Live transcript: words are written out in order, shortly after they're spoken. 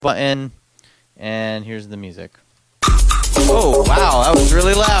button, and here's the music. Oh, wow, that was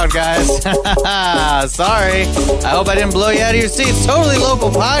really loud, guys. Sorry. I hope I didn't blow you out of your seats. Totally local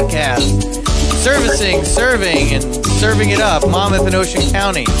podcast. Serving, and serving it up. Monmouth and Ocean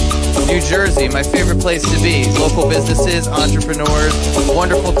County, New Jersey, my favorite place to be. Local businesses, entrepreneurs,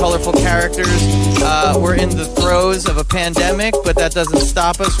 wonderful, colorful characters. We're in the throes of a pandemic, but that doesn't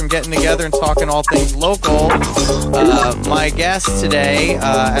stop us from getting together and talking all things local. My guest today,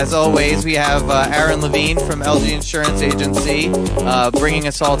 as always, we have Aaron Levine from LG Insurance Agency, bringing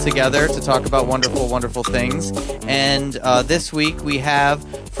us all together to talk about wonderful, wonderful things. And this week we have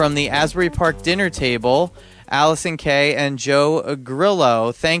from the Asbury Park dinner table, Allison Kay and Joe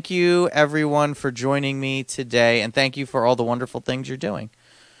Grillo. Thank you, everyone, for joining me today, and thank you for all the wonderful things you're doing.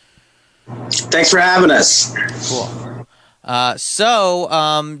 Thanks for having us. Cool.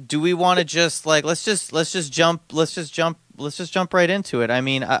 So, do we want to just let's just jump right into it? I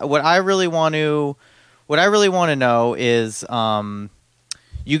mean, what I really want to know is,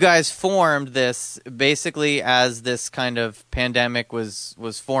 you guys formed this basically as this kind of pandemic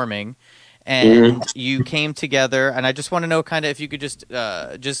was forming, and you came together. And I just want to know, kind of, if you could just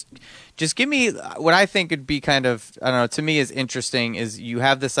give me what I think would be kind of, I don't know, to me is interesting is you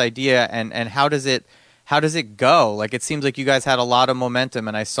have this idea, and how does it go? Like, it seems like you guys had a lot of momentum,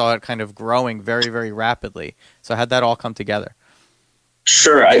 and I saw it kind of growing very, very rapidly. So how'd that all come together?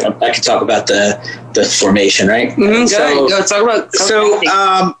 Sure, I can talk about the formation, right? Mm-hmm. Go talk about.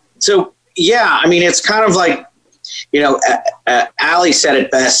 So yeah, I mean, it's kind of like, Allie said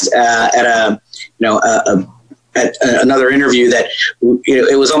it best at another interview that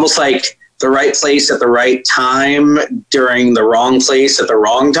it was almost like the right place at the right time during the wrong place at the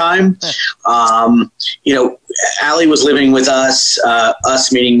wrong time. Allie was living with us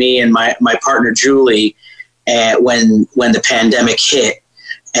meaning me and my partner Julie. When the pandemic hit,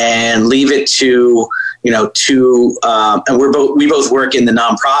 and leave it to and we both work in the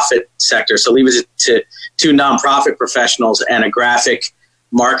nonprofit sector, so leave it to two nonprofit professionals and a graphic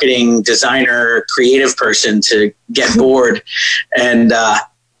marketing designer, creative person to get bored and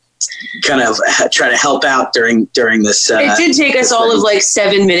kind of try to help out during this. It did take us all of like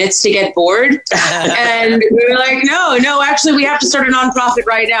 7 minutes to get bored. And we were like, no, actually we have to start a nonprofit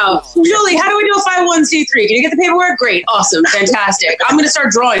right now. Julie, how do we do a 501c3? Can you get the paperwork? Great. Awesome. Fantastic. I'm going to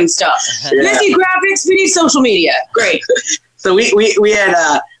start drawing stuff. Yeah. Messy graphics. We need social media. Great. So we had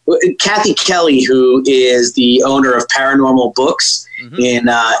Kathy Kelly, who is the owner of Paranormal Books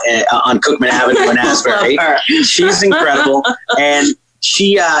on Cookman Avenue in Asbury. She's incredible. And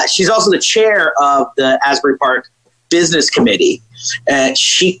she's also the chair of the Asbury Park Business Committee.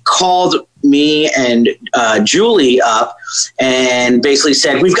 She called me and Julie up and basically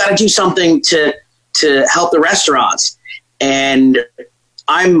said, we've got to do something to help the restaurants. And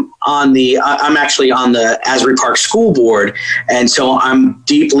I'm actually on the Asbury Park School Board. And so I'm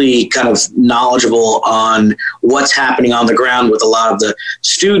deeply kind of knowledgeable on what's happening on the ground with a lot of the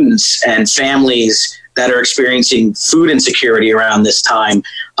students and families that are experiencing food insecurity around this time.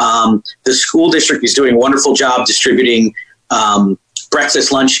 The school district is doing a wonderful job distributing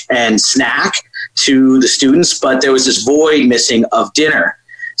breakfast, lunch, and snack to the students, but there was this void missing of dinner.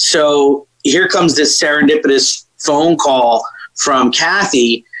 So here comes this serendipitous phone call from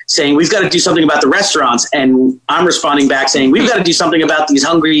Kathy saying, we've got to do something about the restaurants. And I'm responding back saying, we've got to do something about these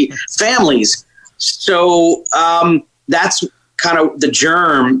hungry families. So that's kind of the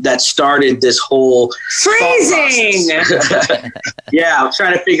germ that started this whole freezing. Yeah, I was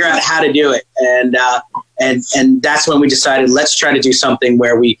trying to figure out how to do it. And that's when we decided, let's try to do something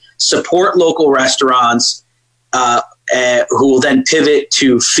where we support local restaurants who will then pivot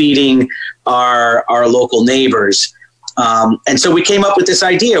to feeding our local neighbors. And so we came up with this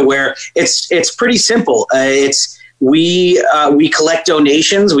idea where it's pretty simple. We collect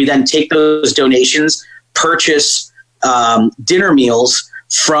donations. We then take those donations, purchase dinner meals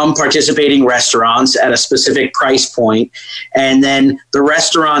from participating restaurants at a specific price point, and then the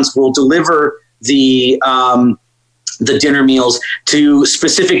restaurants will deliver the dinner meals to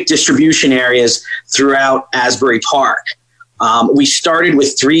specific distribution areas throughout Asbury Park. We started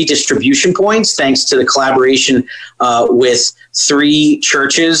with 3 distribution points thanks to the collaboration with 3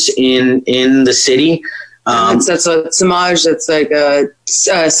 churches in the city. That's a Samaj. That's like a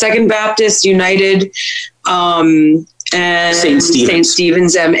Second Baptist United and St.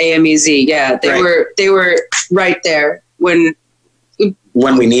 Stephen's AMEZ. Yeah, they were right there when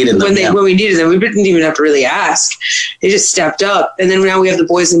we needed them. When we needed them, we didn't even have to really ask. They just stepped up. And then now we have the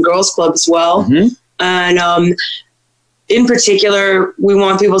Boys and Girls Club as well. Mm-hmm. And in particular, we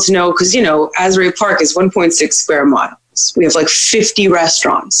want people to know, because Asbury Park is 1.6 square We have like 50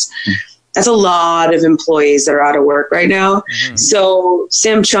 restaurants. That's a lot of employees that are out of work right now. So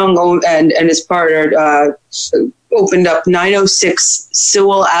Sam Chung and his partner opened up 906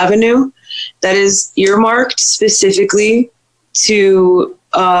 Sewell Avenue. That is earmarked specifically to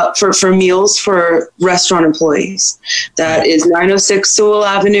for meals for restaurant employees. That is 906 Sewell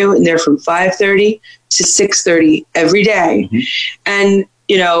Avenue, and they're from 5:30 to 6:30 every day. And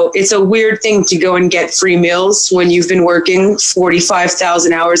you know, it's a weird thing to go and get free meals when you've been working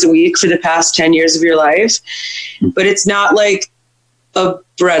 45,000 hours a week for the past 10 years of your life. But it's not like a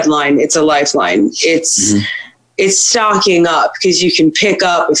bread line; it's a lifeline. It's stocking up because you can pick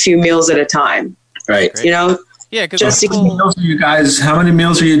up a few meals at a time. Right. You know. Yeah, because how many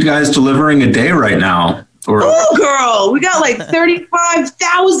meals are you guys delivering a day right now? Oh, girl, we got like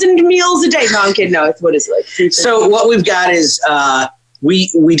 35,000 meals a day. No, I'm kidding. No, what is it like? So what we've got is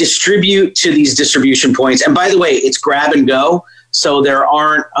we distribute to these distribution points, and by the way, it's grab and go. So there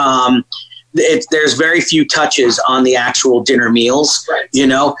aren't there's very few touches on the actual dinner meals. Right. You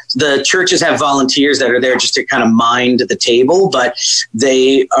know, the churches have volunteers that are there just to kind of mind the table, but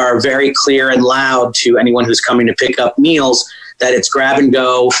they are very clear and loud to anyone who's coming to pick up meals that it's grab and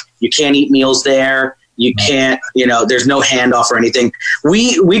go. You can't eat meals there. You can't, you know, there's no handoff or anything.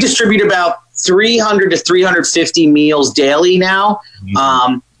 We distribute about 300 to 350 meals daily now.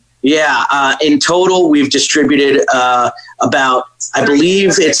 In total, we've distributed about, I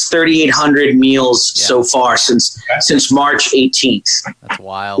believe it's 3,800 meals so far since March 18th. That's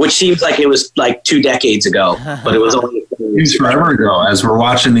wild. Which seems like it was like 2 decades ago, but it was only forever ago. As we're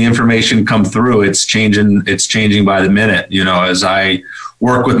watching the information come through, it's changing by the minute. You know, as I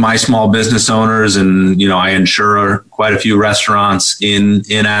work with my small business owners, and you know, I insure quite a few restaurants in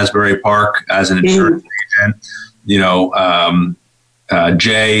Asbury Park as an insurance agent. You know,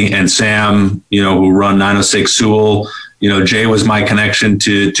 Jay and Sam, you know, who run 906 Sewell. You know, Jay was my connection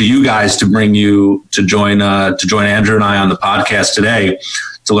to you guys to bring you to join Andrew and I on the podcast today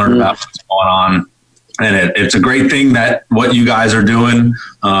to learn about what's going on. And it's a great thing that what you guys are doing.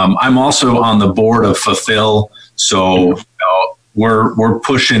 I'm also on the board of Fulfill, so you know, we're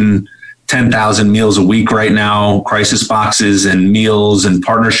pushing 10,000 meals a week right now, crisis boxes and meals and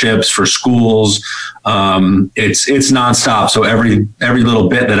partnerships for schools. It's nonstop. So every little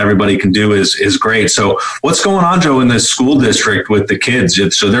bit that everybody can do is great. So what's going on, Joe, in the school district with the kids?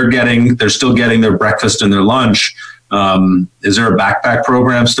 So they're still getting their breakfast and their lunch. Is there a backpack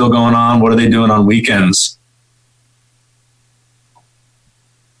program still going on? What are they doing on weekends?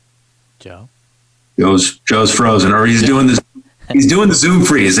 Joe's frozen, or he's doing this. He's doing the Zoom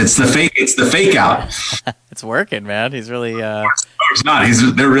freeze. It's the fake out. It's working, man. He's really. He's not.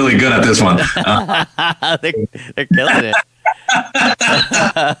 They're really good at this one. They're killing it.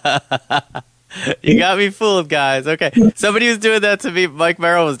 You got me fooled, guys. Okay, somebody was doing that to me. Mike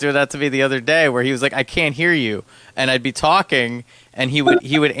Merrill was doing that to me the other day, where he was like, "I can't hear you," and I'd be talking, and he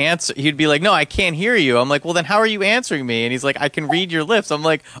would answer. He'd be like, "No, I can't hear you." I'm like, "Well, then how are you answering me?" And he's like, "I can read your lips." I'm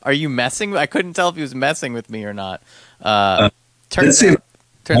like, "Are you messing?" I couldn't tell if he was messing with me or not. Turns out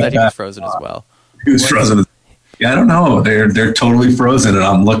he was frozen as well. He was frozen. Yeah, I don't know. They're totally frozen, and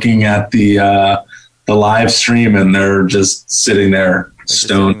I'm looking at the live stream, and they're just sitting there,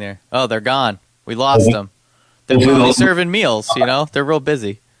 stone. Oh, they're gone. We lost them. They're probably serving meals. You know, they're real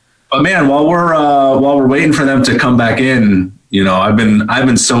busy. But man, while we're waiting for them to come back in, you know, I've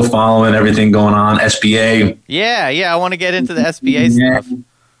been so following everything going on. SBA. Yeah. I want to get into the SBA stuff.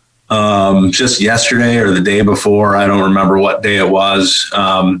 Just yesterday or the day before, I don't remember what day it was.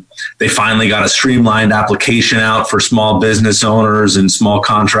 They finally got a streamlined application out for small business owners and small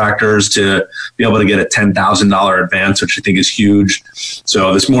contractors to be able to get a $10,000 advance, which I think is huge.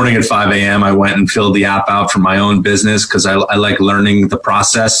 So this morning at 5 a.m., I went and filled the app out for my own business because I like learning the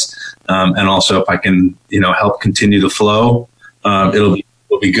process. And also if I can, you know, help continue the flow, it'll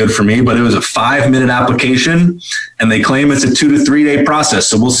be good for me. But it was a 5-minute application, and they claim it's a 2 to 3 day process.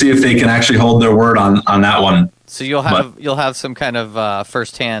 So we'll see if they can actually hold their word on that one. So you'll have some kind of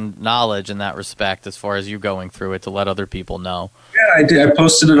firsthand knowledge in that respect as far as you going through it to let other people know. Yeah, I did. I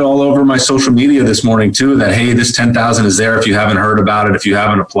posted it all over my social media this morning too, that, hey, this 10,000 is there. If you haven't heard about it, if you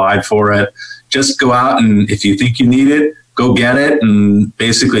haven't applied for it, just go out, and if you think you need it, go get it, and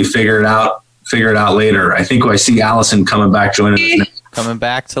basically figure it out later. I think I see Allison coming back joining us. Coming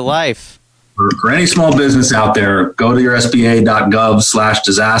back to life. For any small business out there, go to your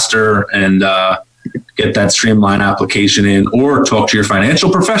sba.gov/disaster and get that streamlined application in, or talk to your financial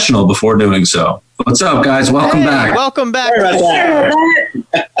professional before doing so. What's up, guys? Welcome back. Welcome back.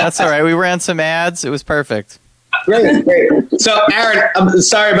 That's all right. We ran some ads. It was perfect. Great. So, Aaron, I'm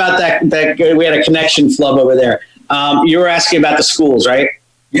sorry about that. We had a connection flub over there. You were asking about the schools, right?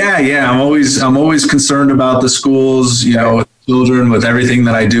 Yeah. I'm always concerned about the schools, with children, with everything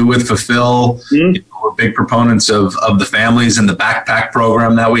that I do with Fulfill. Mm-hmm. We're big proponents of the families and the backpack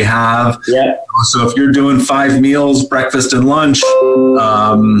program that we have. Yeah. So if you're doing 5 meals, breakfast and lunch,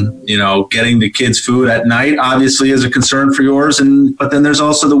 getting the kids food at night obviously is a concern for yours. But then there's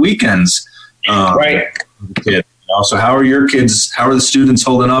also the weekends. Right. Kids. So how are the students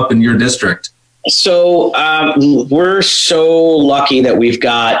holding up in your district? So we're so lucky that we've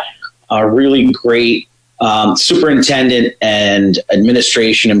got a really great superintendent and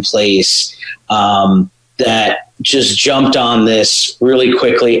administration in place that just jumped on this really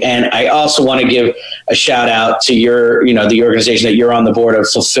quickly. And I also want to give a shout out to the organization that you're on the board of,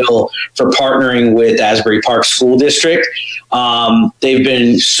 Fulfill, for partnering with Asbury Park School District. They've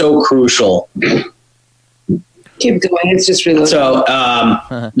been so crucial. Keep going. It's just really so.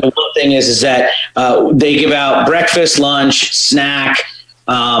 The one thing is that they give out breakfast, lunch, snack.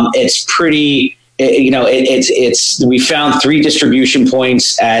 It's pretty. It's. We found 3 distribution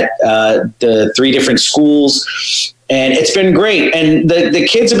points at the 3 different schools, and it's been great. And the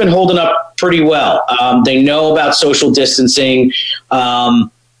kids have been holding up pretty well. They know about social distancing. The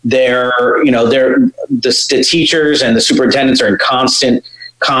teachers and the superintendents are in constant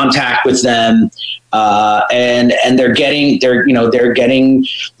contact with them. And they're getting,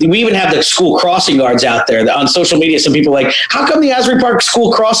 we even have the school crossing guards out there on social media. Some people are like, how come the Asbury Park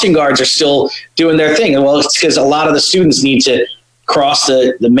school crossing guards are still doing their thing? And well, it's because a lot of the students need to cross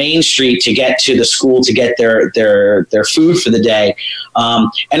the main street to get to the school to get their food for the day.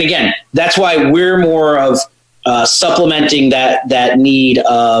 And again, that's why we're more of supplementing that need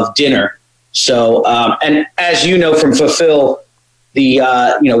of dinner. So, and as you know from Fulfill, we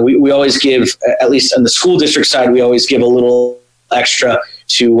always give, at least on the school district side, we always give a little extra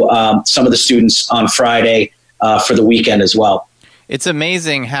to some of the students on Friday for the weekend as well. It's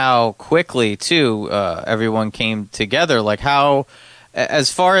amazing how quickly, too, everyone came together. Like how,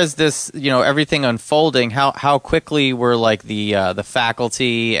 as far as this, everything unfolding, how quickly were like the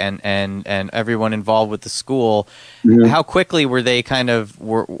faculty and everyone involved with the school, mm-hmm. how quickly were they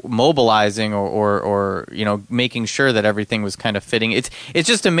were mobilizing or making sure that everything was kind of fitting? It's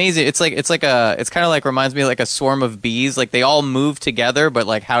just amazing. It's kind of like reminds me of like a swarm of bees. Like they all move together, but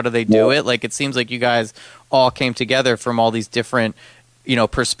like how do they do it? Like it seems like you guys all came together from all these different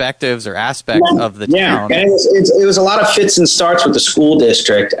perspectives or aspects of the town. And it was a lot of fits and starts with the school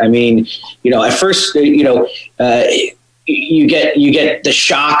district. I mean, at first, you get the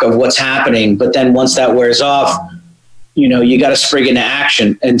shock of what's happening, but then once that wears off, you got to spring into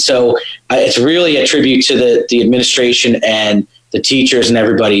action. And so it's really a tribute to the administration and the teachers and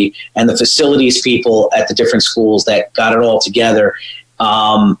everybody and the facilities people at the different schools that got it all together.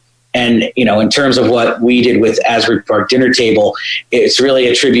 And, in terms of what we did with Asbury Park Dinner Table, it's really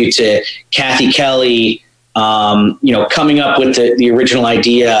a tribute to Kathy Kelly, coming up with the original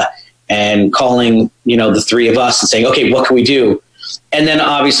idea and calling, the 3 of us and saying, okay, what can we do? And then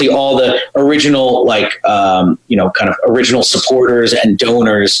obviously all the original, kind of original supporters and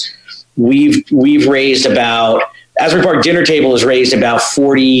donors. We've raised about, Asbury Park Dinner Table has raised about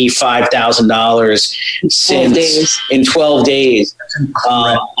 $45,000 in 12 days.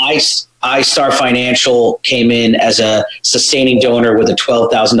 iStar Financial came in as a sustaining donor with a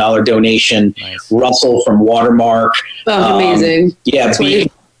 $12,000 donation. Nice. Russell from Watermark. Amazing. Yeah,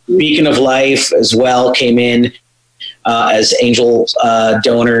 Beacon of Life as well came in as angel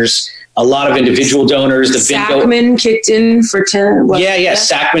donors. A lot of individual donors. The Sackman kicked in for 10.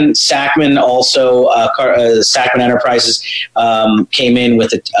 Sackman also, Sackman Enterprises came in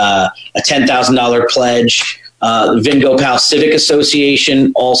with a $10,000 pledge. Vingo Pal Civic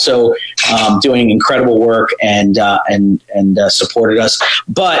Association also doing incredible work and supported us.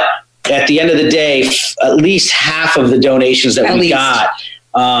 But at the end of the day, at least half of the donations that we got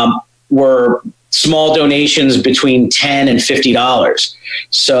were small donations between $10 and $50.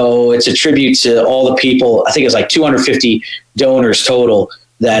 So it's a tribute to all the people. I think it's like 250 donors total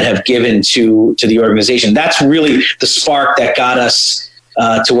that have given to the organization. That's really the spark that got us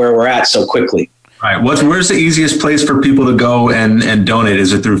to where we're at so quickly. Right. Where's the easiest place for people to go and donate?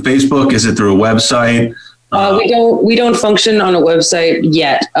 Is it through Facebook? Is it through a website? We don't function on a website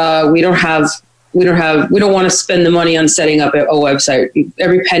yet. We don't want to spend the money on setting up a website.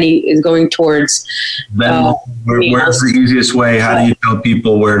 Every penny is going towards. Then where's the easiest way? How do you tell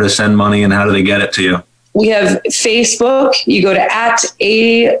people where to send money and how do they get it to you? We have Facebook. You go to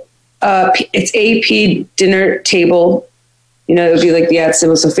it's AP Dinner Table it would be like the ad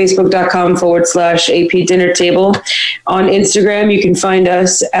symbol. So facebook.com/AP dinner table. On Instagram, you can find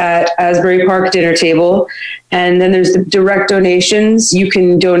us at Asbury Park Dinner Table. And then there's the direct donations. You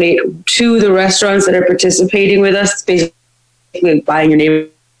can donate to the restaurants that are participating with us. It's basically buying your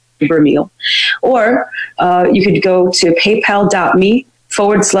neighbor a meal. Or you could go to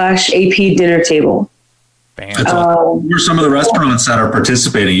paypal.me/AP dinner table. Who are some of the restaurants that are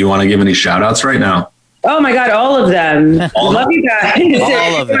participating? You want to give any shout outs right now? Oh my God, all of them. Love you guys.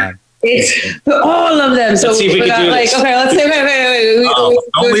 All of them. It's all of them. So let's see if we can do this. Okay, let's say, wait.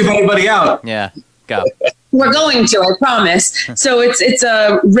 Don't leave anybody out. Yeah, go. We're going to, I promise. So it's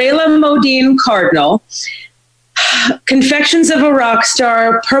a Rayla Modine Cardinal, Confections of a Rock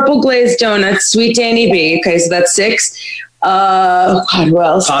Star, Purple Glazed Donuts, Sweet Danny B. Okay, so that's 6. God, what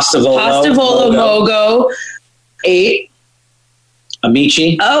else? Pasta Volo Mogo. 8.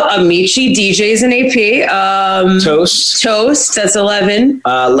 Amici. Oh, Amici, DJs and AP. Toast, that's 11.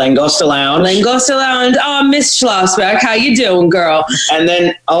 Langosta Lounge. Oh, Miss Schlossbeck, how you doing, girl? And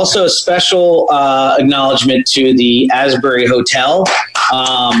then also a special acknowledgement to the Asbury Hotel.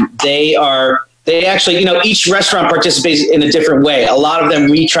 They actually, each restaurant participates in a different way. A lot of them,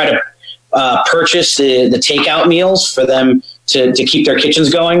 we try to purchase the takeout meals for them to keep their kitchens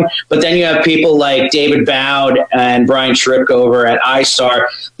going. But then you have people like David Bowd and Brian Shripke over at iStar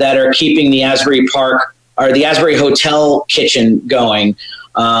that are keeping the Asbury Park or the Asbury Hotel kitchen going.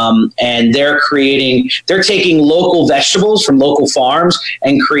 And they're taking local vegetables from local farms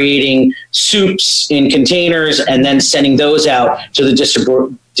and creating soups in containers and then sending those out to the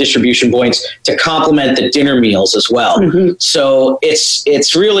distribution points to complement the dinner meals as well. Mm-hmm. So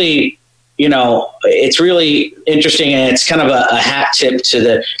it's really, it's really interesting, and it's kind of a hat tip to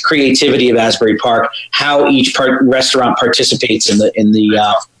the creativity of Asbury Park, how each restaurant participates in the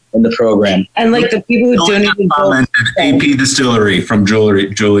program. And like the people who donated AP Distillery from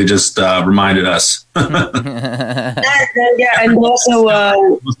Julie just reminded us. Yeah, and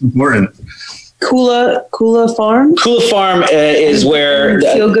also most important. Kula Farm. Kula Farm is where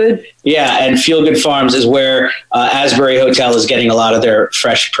Feel Good. Yeah, and Feel Good Farms is where Asbury Hotel is getting a lot of their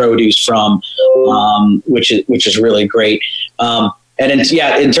fresh produce from, which is really great. And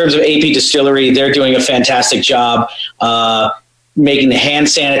in terms of AP Distillery, they're doing a fantastic job making the hand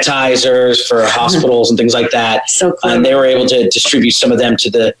sanitizers for hospitals and things like that. So cool. And they were able to distribute some of them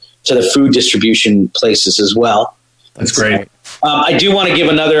to the food distribution places as well. That's great. I do want to give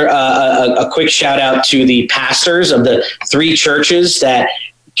another a quick shout out to the pastors of the 3 churches that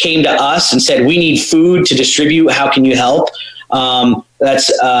came to us and said, we need food to distribute. How can you help?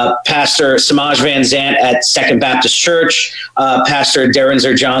 That's Pastor Samaj Van Zant at Second Baptist Church, Pastor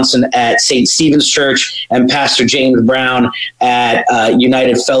Derrenzer Johnson at St. Stephen's Church, and Pastor James Brown at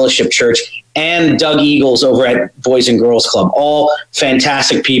United Fellowship Church, and Doug Eagles over at Boys and Girls Club. All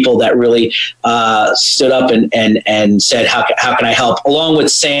fantastic people that really stood up and said, how can I help? Along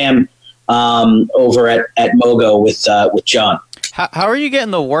with Sam over at Mogo with John. How are you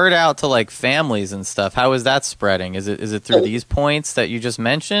getting the word out to like families and stuff? How is that spreading? Is it through these points that you just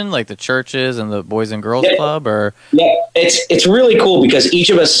mentioned, like the churches and the Boys and Girls Club, or? Yeah, it's really cool because each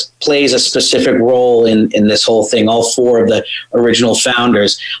of us plays a specific role in this whole thing. All 4 of the original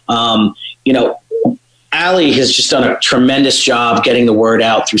founders. Allie has just done a tremendous job getting the word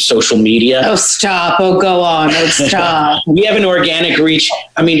out through social media. Oh, stop. Oh, go on. Oh, stop. We have an organic reach.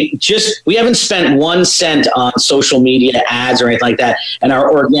 I mean, we haven't spent 1 cent on social media ads or anything like that. And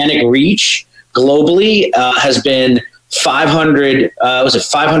our organic reach globally has been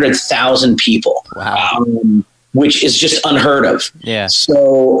 500,000 people. Wow. Which is just unheard of. Yeah.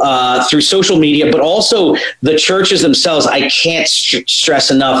 So through social media, but also the churches themselves, I can't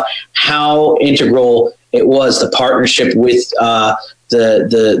stress enough how integral it was, the partnership with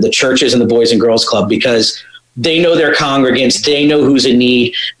the churches and the Boys and Girls Club, because they know their congregants, they know who's in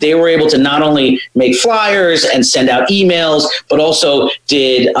need. They were able to not only make flyers and send out emails, but also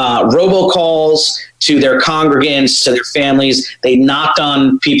did robocalls to their congregants, to their families. They knocked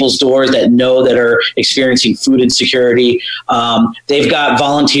on people's doors that are experiencing food insecurity. They've got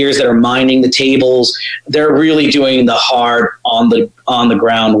volunteers that are minding the tables. They're really doing the hard on the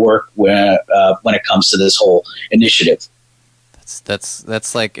ground work when it comes to this whole initiative.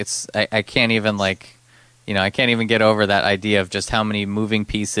 That's like, I can't even like, I can't even get over that idea of just how many moving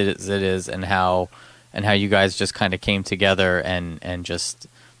pieces it is and how you guys just kind of came together and just,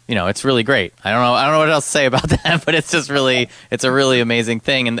 it's really great. I don't know what else to say about that, but it's a really amazing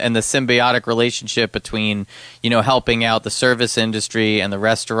thing. And the symbiotic relationship between, helping out the service industry and the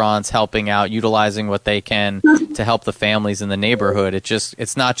restaurants, helping out, utilizing what they can to help the families in the neighborhood.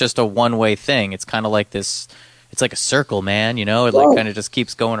 It's not just a one-way thing. It's kind of like this it's like a circle, man. You know, it like kind of just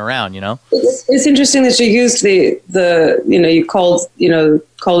keeps going around. You know, it's interesting that you used the you called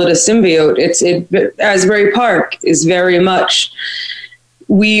it a symbiote. Asbury Park is very much,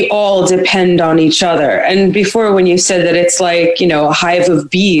 we all depend on each other. And before, when you said that it's like, a hive of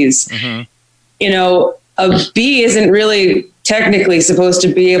bees, a bee isn't really technically supposed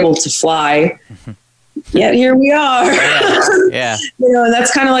to be able to fly. Yet here we are. Yeah. And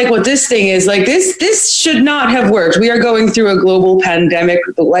that's kind of like what this thing is. Like this should not have worked. We are going through a global pandemic,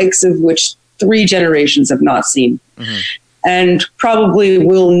 the likes of which 3 generations have not seen. And probably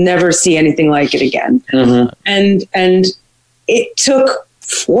will never see anything like it again. And it took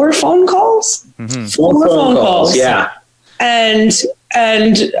 4 phone calls. 4 phone calls. Yeah. And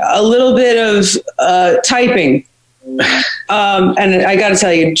a little bit of typing. And I got to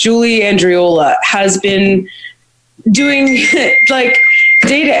tell you, Julie Andriola has been doing like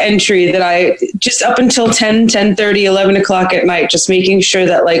data entry that I just up until 10:30, 11 o'clock at night, just making sure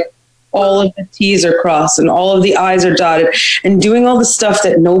that like all of the T's are crossed and all of the I's are dotted, and doing all the stuff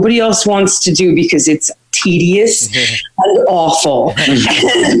that nobody else wants to do because it's tedious and awful.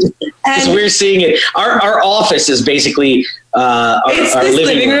 And we're seeing it. Our office is basically our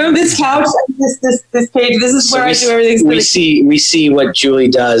living room. This couch, this page. This is where I do everything. We see what Julie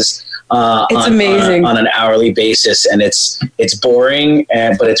does. It's amazing on an hourly basis, and it's boring,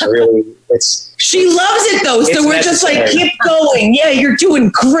 but it's really She loves it though, so we're just like, keep going. Yeah, you're doing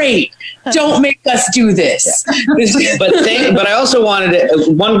great. Don't make us do this. But I also wanted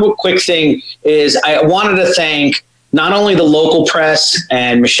to, one quick thing is I wanted to thank not only the local press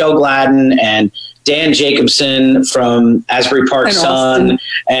and Michelle Gladden and Dan Jacobson from Asbury Park Sun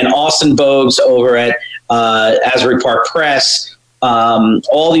and Austin Bogues over at Asbury Park Press,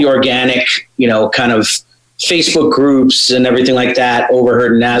 all the organic, kind of Facebook groups and everything like that.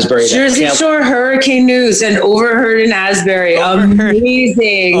 Overheard in Asbury. Jersey Shore Hurricane News and Overheard in Asbury.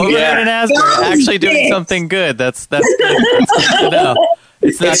 Amazing. Overheard in Asbury. Actually doing something good. That's good to know.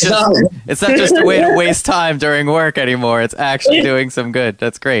 It's not just a way to waste time during work anymore. It's actually doing some good.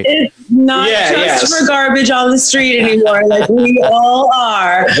 That's great. It's not just for garbage on the street anymore, like we all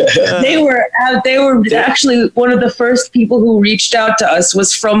are. They were actually one of the first people who reached out to us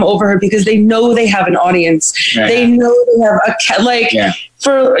was from Overheard, because they know they have an audience. Right. They know they have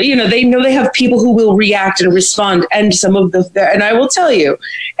they know they have people who will react and respond. And some of and I will tell you,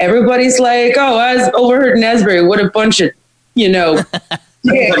 everybody's like, as Overheard in Asbury, what a bunch of,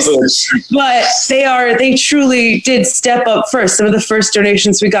 but they truly did step up first. Some of the first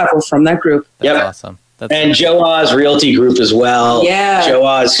donations we got were from that group. That's awesome. And Joe Oz Realty Group as well. Yeah. Joe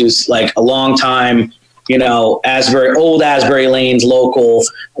Oz, who's like a long time, old Asbury Lanes local,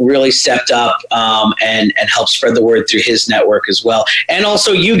 really stepped up and helped spread the word through his network as well. And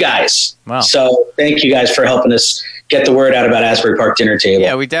also you guys. Wow. So thank you guys for helping us get the word out about Asbury Park Dinner Table.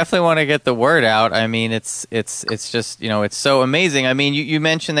 Yeah, we definitely want to get the word out. I mean, it's just, it's so amazing. I mean, you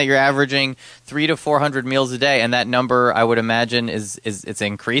mentioned that you're averaging 300 to 400 meals a day, and that number, I would imagine, it's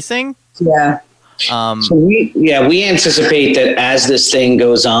increasing. Yeah. So we anticipate that as this thing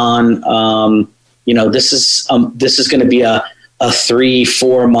goes on, this is going to be a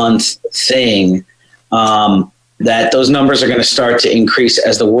 3-4 month thing. That those numbers are going to start to increase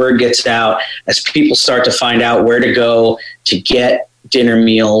as the word gets out, as people start to find out where to go to get dinner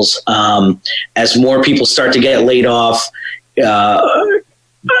meals, as more people start to get laid off.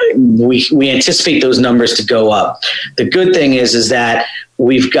 We anticipate those numbers to go up. The good thing is that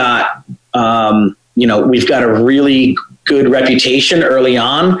we've got a really good reputation early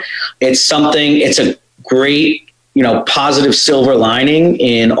on. It's a great, positive silver lining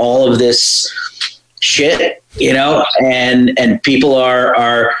in all of this shit, and people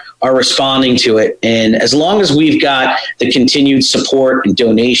are responding to it. And as long as we've got the continued support and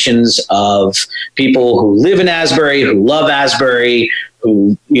donations of people who live in Asbury, who love Asbury,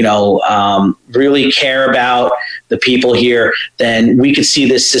 who, really care about the people here, then we could see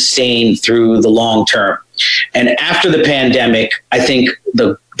this sustained through the long term. And after the pandemic, I think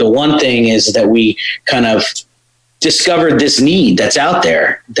the one thing is that we kind of discovered this need that's out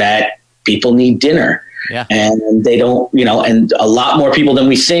there, that people need dinner. Yeah. And they don't, and a lot more people than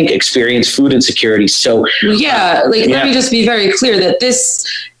we think experience food insecurity. So let me just be very clear that this,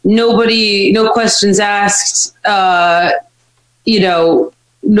 no questions asked, no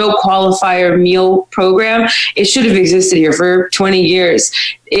qualifier meal program. It should have existed here for 20 years.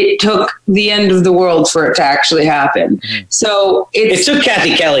 It took the end of the world for it to actually happen. Mm-hmm. So it took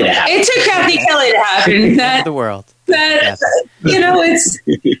Kathy Kelly to happen. It took Kathy Kelly to happen. The world. It's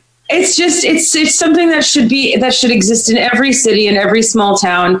it's something that should exist in every city and every small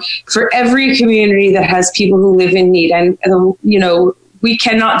town for every community that has people who live in need. And we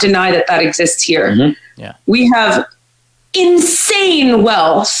cannot deny that exists here. Mm-hmm. Yeah. We have insane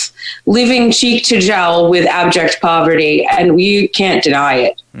wealth living cheek to jowl with abject poverty, and we can't deny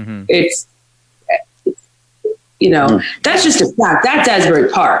it. Mm-hmm. It's that's just a fact. That's Asbury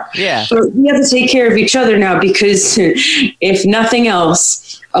Park. Yeah. But we have to take care of each other now, because if nothing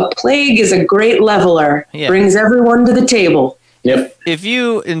else, a plague is a great leveler. Yeah. Brings everyone to the table. Yep. If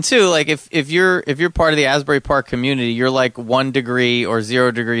you're part of the Asbury Park community, you're like 1 degree or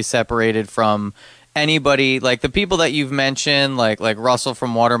 0 degrees separated from anybody, like the people that you've mentioned, like Russell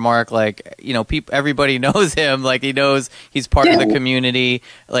from Watermark, everybody knows him, like he knows he's part of the community.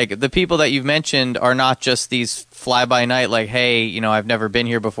 Like the people that you've mentioned are not just these fly by night, like, hey, I've never been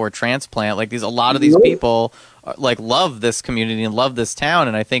here before transplant. Like a lot of these people like love this community and love this town,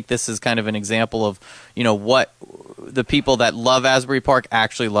 and I think this is kind of an example of what the people that love Asbury Park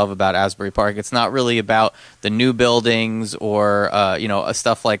actually love about Asbury Park. It's not really about the new buildings or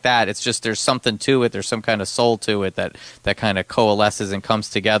stuff like that. It's just there's something to it. There's some kind of soul to it that kind of coalesces and comes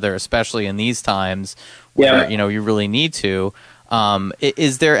together, especially in these times where you really need to.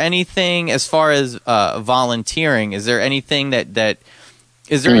 Is there anything as far as volunteering? Is there anything that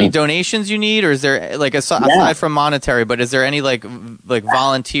is there any donations you need, or is there aside from monetary, but is there any like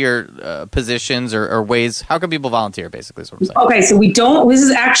volunteer positions or ways? How can people volunteer, basically is what I'm saying. Okay, so we don't, this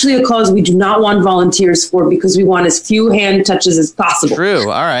is actually a cause we do not want volunteers for, because we want as few hand touches as possible. True.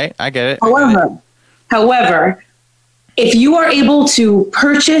 All right. I get it. However, if you are able to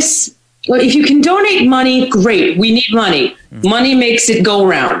purchase, if you can donate money, great. We need money. Mm-hmm. Money makes it go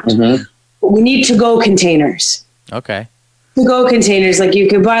round. Mm-hmm. But we need to-go containers. Okay. To-go containers, like you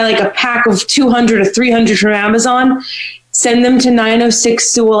could buy like a pack of 200 or 300 from Amazon, send them to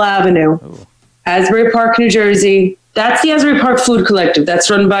 906 Sewell Avenue, Asbury Park, New Jersey. That's the Asbury Park Food Collective. That's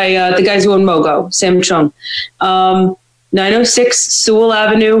run by the guys who own Mogo, Sam Chung. 906 Sewell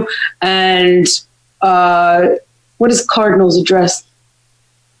Avenue. And what is Cardinal's address?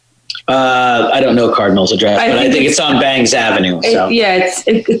 I don't know Cardinal's address, but I think it's on Bangs Avenue. So.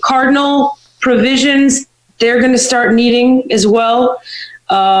 It's Cardinal Provisions. They're going to start needing as well.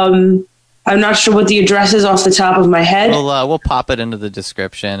 I'm not sure what the address is off the top of my head. We'll pop it into the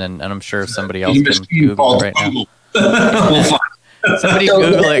description, and I'm sure somebody else can Google it right now. Somebody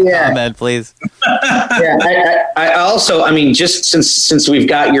Google it, comment, please. I also, just since we've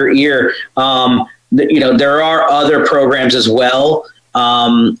got your ear, there are other programs as well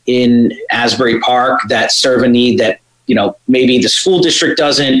in Asbury Park that serve a need that maybe the school district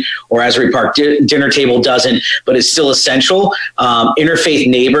doesn't, or Asbury Park Dinner Table doesn't, but it's still essential. Interfaith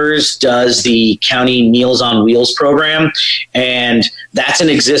Neighbors does the County Meals on Wheels program, and that's in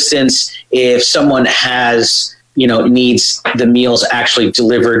existence if someone has needs the meals actually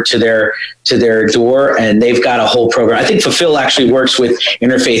delivered to their door, and they've got a whole program. I think Fulfill actually works with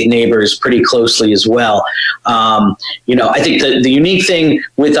Interfaith Neighbors pretty closely as well. I think the unique thing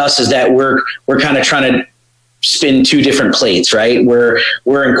with us is that we're kind of trying to spin two different plates, right? We're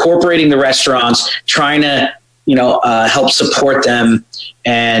incorporating the restaurants, trying to help support them,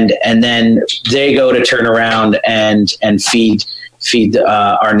 and then they go to turn around and feed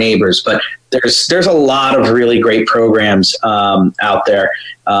our neighbors. But there's a lot of really great programs out there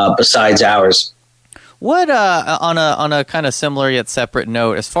besides ours. What on a kind of similar yet separate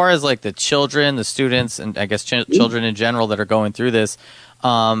note, as far as like the children, the students, and I guess children in general that are going through this,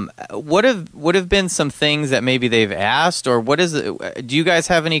 what have been some things that maybe they've asked, or what is it? Do you guys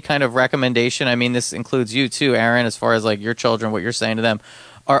have any kind of recommendation? I mean, this includes you too, Aaron, as far as like your children, what you're saying to them.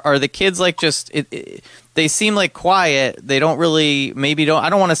 Are the kids like just they seem like quiet? They don't really I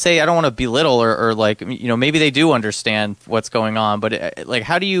don't want to belittle or like maybe they do understand what's going on, but like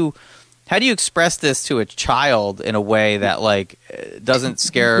how do you express this to a child in a way that like doesn't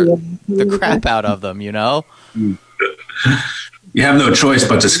scare the crap out of them? You have no choice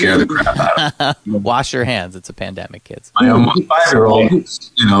but to scare the crap out of them. Wash your hands. It's a pandemic, kids. My 5-year-old,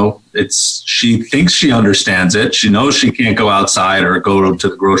 she thinks she understands it. She knows she can't go outside or go to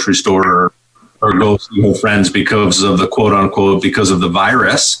the grocery store or go see her friends because of the quote unquote, because of the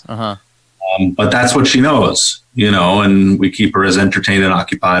virus. Uh-huh. But that's what she knows, and we keep her as entertained and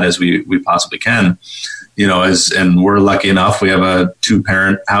occupied as we possibly can, and we're lucky enough. We have a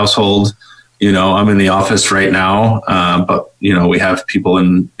 2-parent household. I'm in the office right now, but we have people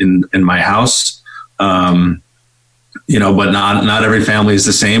in my house, but not every family is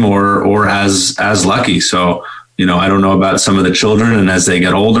the same or as lucky. So, I don't know about some of the children, and as they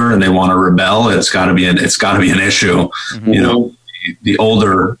get older and they want to rebel, it's gotta be an issue. Mm-hmm. The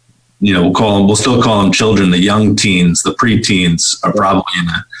older we'll still call them children. The young teens, the preteens are probably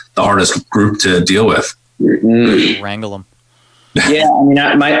the hardest group to deal with. Wrangle them. Yeah, I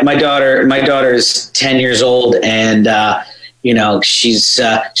mean, my daughter's 10 years old, and she's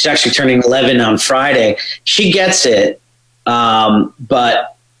actually turning 11 on Friday. She gets it,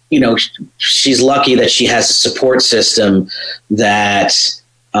 but she's lucky that she has a support system that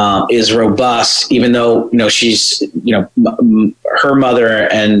is robust. Even though she's her mother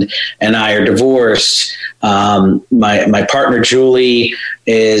and I are divorced. My partner Julie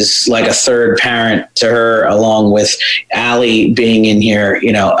is like a third parent to her, along with Allie being in here.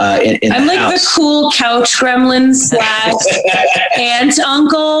 In I'm like the cool couch gremlin / aunt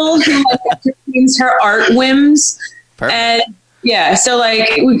uncle who entertains her art whims. Perfect. And yeah, so like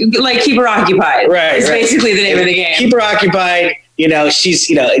keep her occupied. Right, It's basically the name of the game. Keep her occupied. She's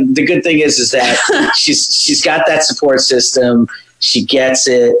the good thing is that she's got that support system. She gets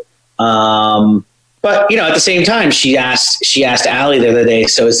it. But at the same time, she asked Allie the other day,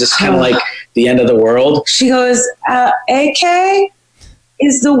 so is this kind of like the end of the world? She goes, AK,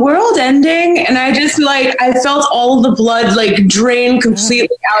 is the world ending? And I just I felt all the blood drain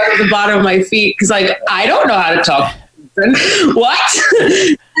completely out of the bottom of my feet because I don't know how to talk. What?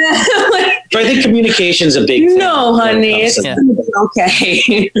 But I think communication's a big thing. No, honey, it's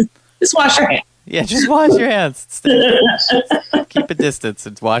okay. Just wash your hands. Yeah, just wash your hands. Keep a distance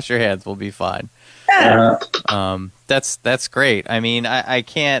and wash your hands. We'll be fine. That's great. I mean, I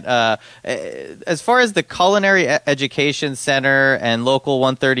can't. As far as the Culinary Education Center and Local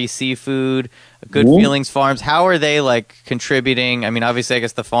 130 Seafood, Good Feelings Farms, how are they contributing? I mean, obviously, I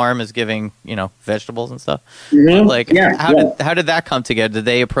guess the farm is giving vegetables and stuff. How did that come together? Did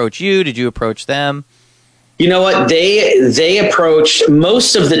they approach you? Did you approach them? You know what? They approached.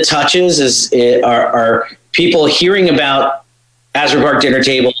 Most of the touches are people hearing about Asbury Park Dinner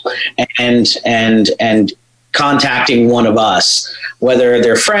Table and contacting one of us, whether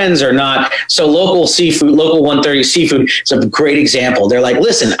they're friends or not. So Local 130 Seafood is a great example. They're like,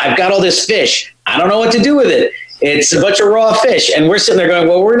 listen, I've got all this fish. I don't know what to do with it. It's a bunch of raw fish. And we're sitting there going,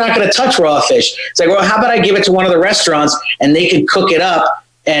 well, we're not going to touch raw fish. It's like, well, how about I give it to one of the restaurants and they could cook it up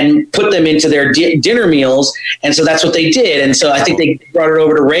and put them into their dinner meals. And so that's what they did. And so I think they brought it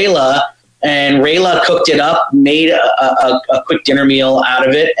over to Rayla, and Rayla cooked it up, made a quick dinner meal out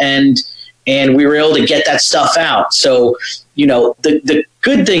of it. And we were able to get that stuff out. So, the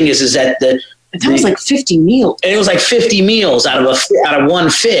good thing is that that was 50 meals. And it was 50 meals out of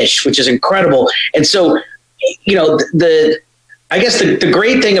one fish, which is incredible. And so, I guess the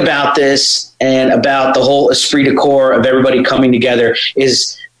great thing about this and about the whole esprit de corps of everybody coming together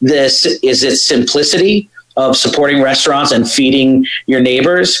is its simplicity of supporting restaurants and feeding your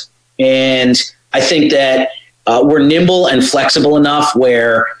neighbors. And I think that we're nimble and flexible enough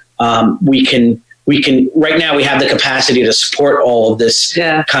where we can right now we have the capacity to support all of this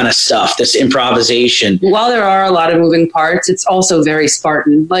kind of stuff, this improvisation. While there are a lot of moving parts, it's also very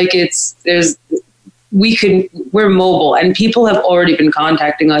Spartan. We're mobile, and people have already been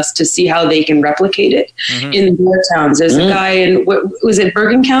contacting us to see how they can replicate it in their towns. There's a guy in, was it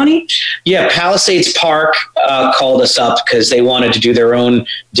Bergen County? Yeah, Palisades Park called us up because they wanted to do their own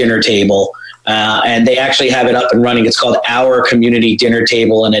dinner table. And they actually have it up and running. It's called Our Community Dinner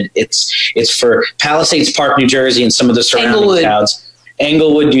Table, and it's for Palisades Park, New Jersey, and some of the surrounding towns.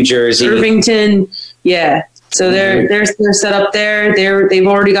 Englewood, New Jersey, Irvington. Yeah, so they're set up there. They've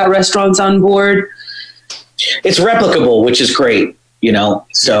already got restaurants on board. It's replicable, which is great.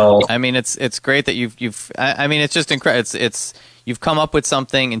 So I mean, it's great that you've. I mean, it's just incredible. It's you've come up with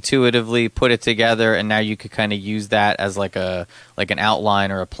something intuitively, put it together, and now you could kind of use that as an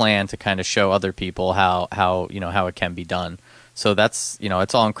outline or a plan to kind of show other people how it can be done. So that's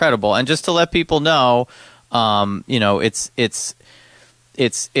it's all incredible. And just to let people know, it's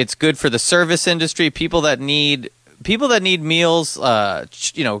good for the service industry, people that need meals,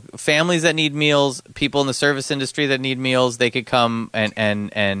 families that need meals, people in the service industry that need meals, they could come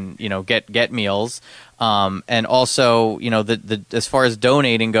and get meals. And also, as far as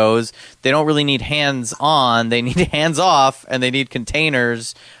donating goes, they don't really need hands on, they need hands off, and they need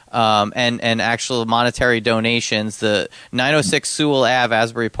containers. And actual monetary donations. The 906 Sewell Ave,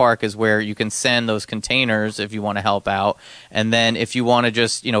 Asbury Park, is where you can send those containers if you want to help out. And then if you want to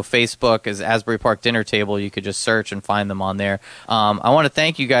just, Facebook is Asbury Park Dinner Table, you could just search and find them on there. I want to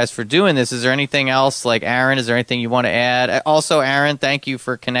thank you guys for doing this. Is there anything else, Aaron, is there anything you want to add? Also, Aaron, thank you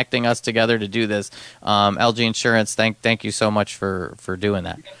for connecting us together to do this. LG Insurance, thank you so much for doing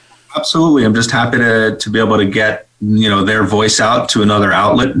that. Absolutely. I'm just happy to be able to get, their voice out to another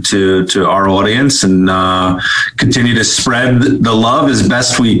outlet, to our audience, and continue to spread the love as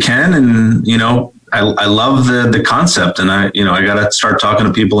best we can. And, I love the concept, and I got to start talking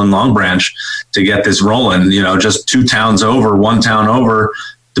to people in Long Branch to get this rolling, just 2 towns over, 1 town over,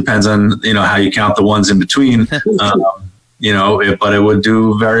 depends on, how you count the ones in between. But it would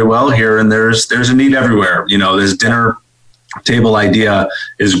do very well here, and there's a need everywhere. This dinner table idea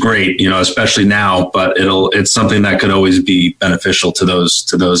is great, especially now, but it's something that could always be beneficial to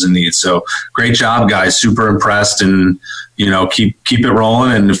those in need. So great job, guys. Super impressed, and keep it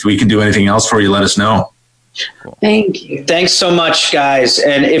rolling. And if we can do anything else for you, let us know. Cool. Thank you. Thanks so much, guys.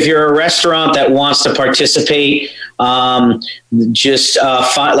 And if you're a restaurant that wants to participate, just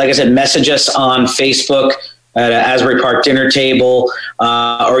like I said, message us on Facebook at Asbury Park Dinner Table,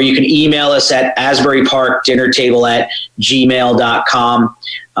 or you can email us at asburyparkdinnertable@gmail.com.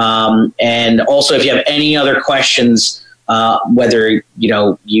 And also, if you have any other questions, whether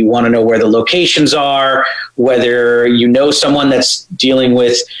you want to know where the locations are, whether someone that's dealing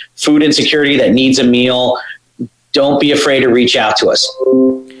with food insecurity that needs a meal, don't be afraid to reach out to us.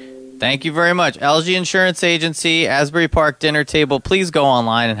 Thank you very much. LG Insurance Agency, Asbury Park Dinner Table. Please go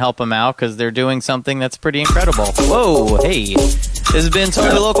online and help them out, because they're doing something that's pretty incredible. Whoa, hey. This has been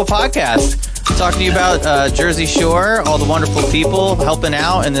Totally Local Podcast. Talking to you about Jersey Shore, all the wonderful people helping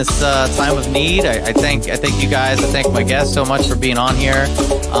out in this time of need. I thank you guys. I thank my guests so much for being on here.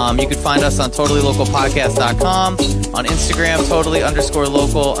 You can find us on TotallyLocalPodcast.com, on Instagram,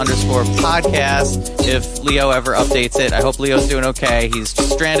 Totally_local_podcast. If Leo ever updates it, I hope Leo's doing okay. He's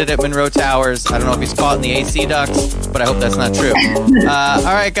stranded at Monroe Towers. I don't know if he's caught in the AC ducts, but I hope that's not true. All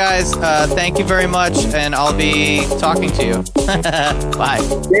right, guys. Thank you very much, and I'll be talking to you. Bye.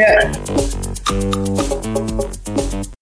 Yeah.